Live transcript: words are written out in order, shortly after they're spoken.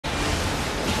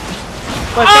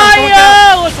Ai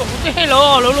ơi, ôi trời ơi,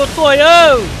 lỗ tuổi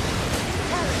ơi.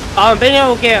 Bên nhau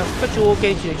ok, có chú ok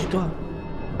chỉ thôi.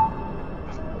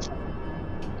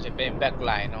 Chỉ bên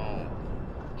backline nó.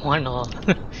 Why not?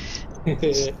 Come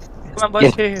on,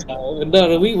 boys, here. No,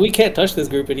 we can't touch this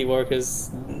group anymore because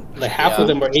like half of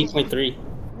them are 8.3.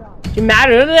 Chỉ mẹ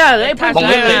rồi đó, lấy pass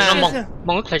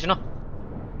Mong ước cho nó.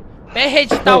 bé hết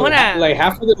chỉ tao nè. Like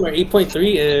half of them are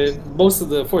 8.3 and most of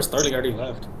the 4 Starling already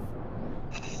left.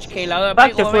 Okay,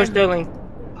 back to 4 Sterling.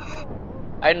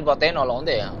 Anh vào tên nó lỏng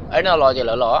đấy à? Anh nó lo gì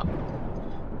lỡ.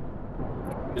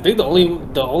 I think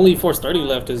the only 4 Starling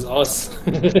left is us.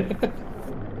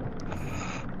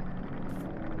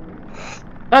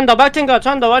穿到back 聽個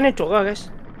穿到揾你做啊，guys。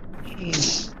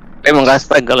俾問下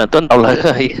Spring 嗰輪蹲到嚟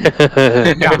係。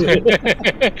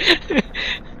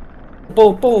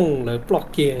Boom, le block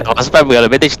kia. Còn Spring 嗰輪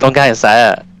俾啲當家人晒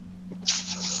啊。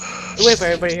Wait for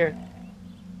everybody here.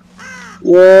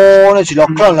 哇！你全落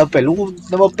可能有被擼，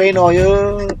那麼悲哀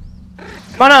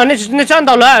啊！ No,你穿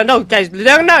到了，no guys,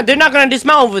 they're not gonna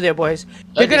dismount over there, boys.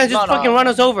 They're gonna just fucking run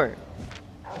us over.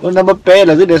 我那麼悲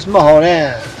了，這有什麼好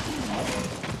呢？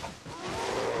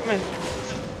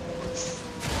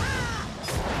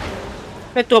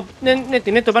 你ตัว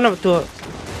บ้านเราตัว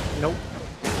Nope,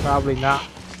 probably not.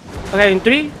 Okay, in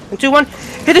 3, 2, 1.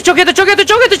 Hit the choke, hit the choke, hit the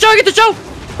choke, hit the choke, hit the choke!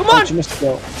 Come on!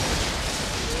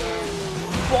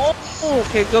 Oh,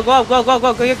 okay, go up, go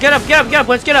get up,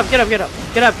 boys, get up. Get up.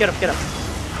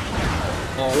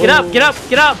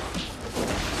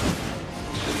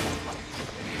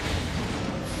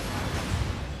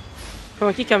 Come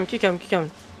on, keep coming. Come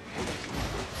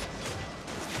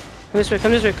this way,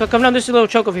 come down this little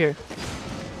choke over here.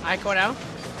 I go down?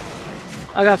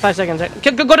 I got 5 seconds.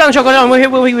 Go down, choke, go down. We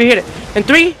hit it. In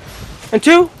 3, and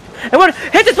 2, and 1.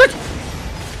 Hit this, bitch!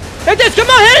 Hit this, come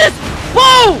on, hit this!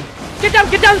 Whoa! Get down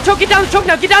the choke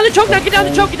now. Get down the choke, you're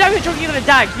gonna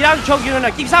die. Get down the choke, you're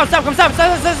gonna keep south. Get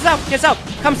south.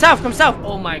 Come south.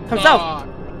 Oh my god.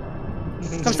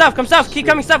 Come south. Keep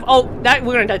coming south. Oh, that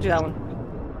we're gonna die to that one.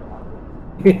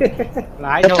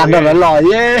 Chắc chắn là lòi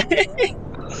yeah.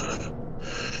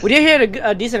 We did hit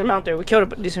a decent amount there. We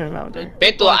killed a decent amount there.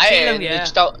 Bé tuổi ấy,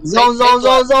 Rông,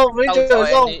 với trời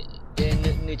rông.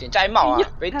 Người chuyển trái màu à?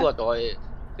 Bé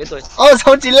tuổi.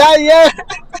 Sao chỉ là yeah.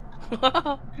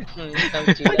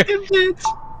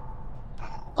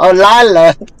 Lá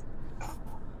lợn.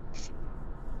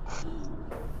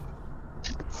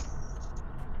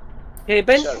 Hey,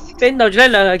 bên đầu chơi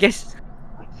là guys.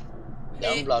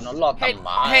 Nó lọt tầm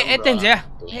má. Hey, tên gì?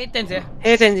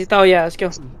 Oh yeah, let's go.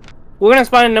 We're gonna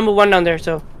spawn in number 1 down there,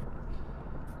 so.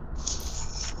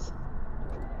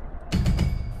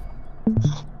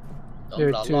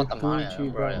 There are 2, 2,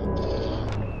 bro.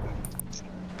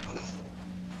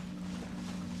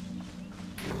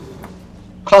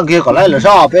 Con kia còn lại là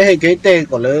sao? Bé hay cái tên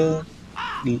còn là.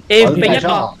 Hey, Peña,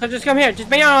 just come here. Just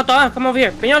Peña, come over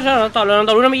here. Peña,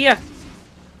 nó luôn kia.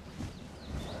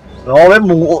 Rồi bé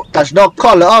mù, tại sao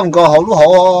con là ông có hậu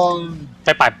hậu.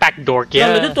 ไป backdoor kia.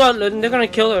 They're gonna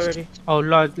kill it already. Oh,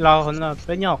 lo hơn là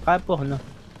bé nhỏ cái bộ hơn là.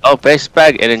 Oh, bé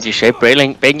Spring energy sẽ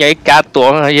bé nhảy cá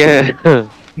tuồng yeah.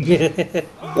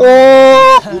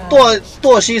 Ô,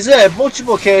 tua xí thế, bố chỉ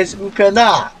bộ kê片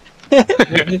呐。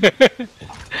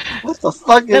What the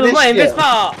fuck is this shit? Invest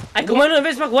pa. Ay, kung ano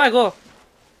invest pa ko ay ko.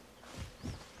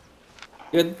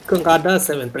 Kung kada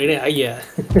 7.3 này ai à?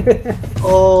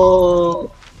 Ô.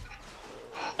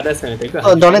 Kada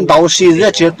 7.3 Đó nên đầu xí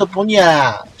thế chuyện tôi không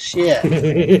nhận, shit.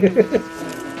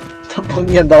 Tôi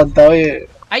không nhận đâu tới.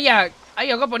 Ay,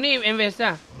 có bọn đi invest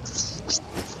à?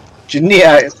 Chuyện này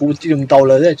à, không dùng đầu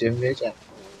rồi đấy chuyện invest à.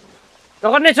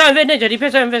 Nó có nên cho invest, đi phép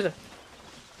cho invest.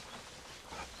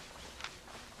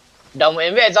 Đồng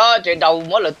em về đó, chuyện đầu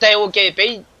mỗi lần tiêu kia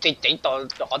bị chỉ tỏ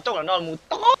họ tốt là nó mua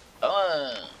tốt.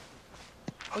 Ôi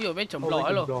giời, bé chồng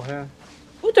lỗi luôn.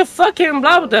 Who the fuck came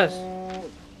blow with us?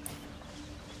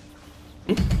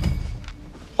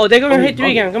 Oh, they're gonna hit 3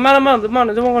 again. Come on,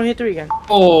 they're gonna hit 3 again.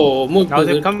 Oh, no,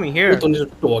 they're coming here. Tôi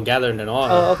just gathered and all.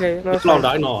 Oh, okay. No, it's long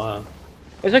đãi nó.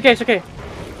 It's okay.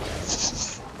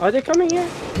 Are they coming here?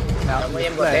 No,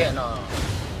 em có thể nó.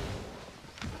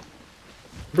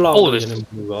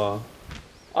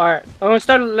 Alright, I'm gonna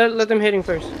start. Let them hitting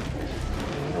first.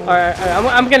 Alright,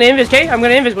 I'm gonna invest, okay? I'm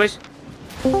gonna invest, boys.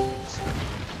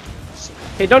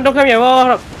 Hey, don't come here. Hold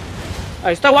up.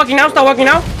 Alright, start walking now.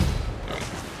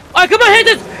 Alright, come on,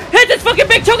 hit this fucking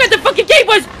big choke at the fucking gate,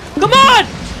 boys. Come on.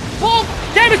 Oh,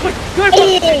 damn it, boys. Good.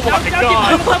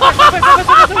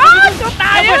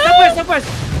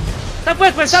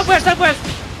 Southwest.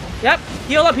 Yep.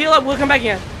 Heal up. We'll come back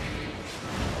again.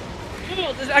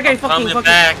 Okay, fucking.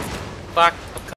 Back. Fuck.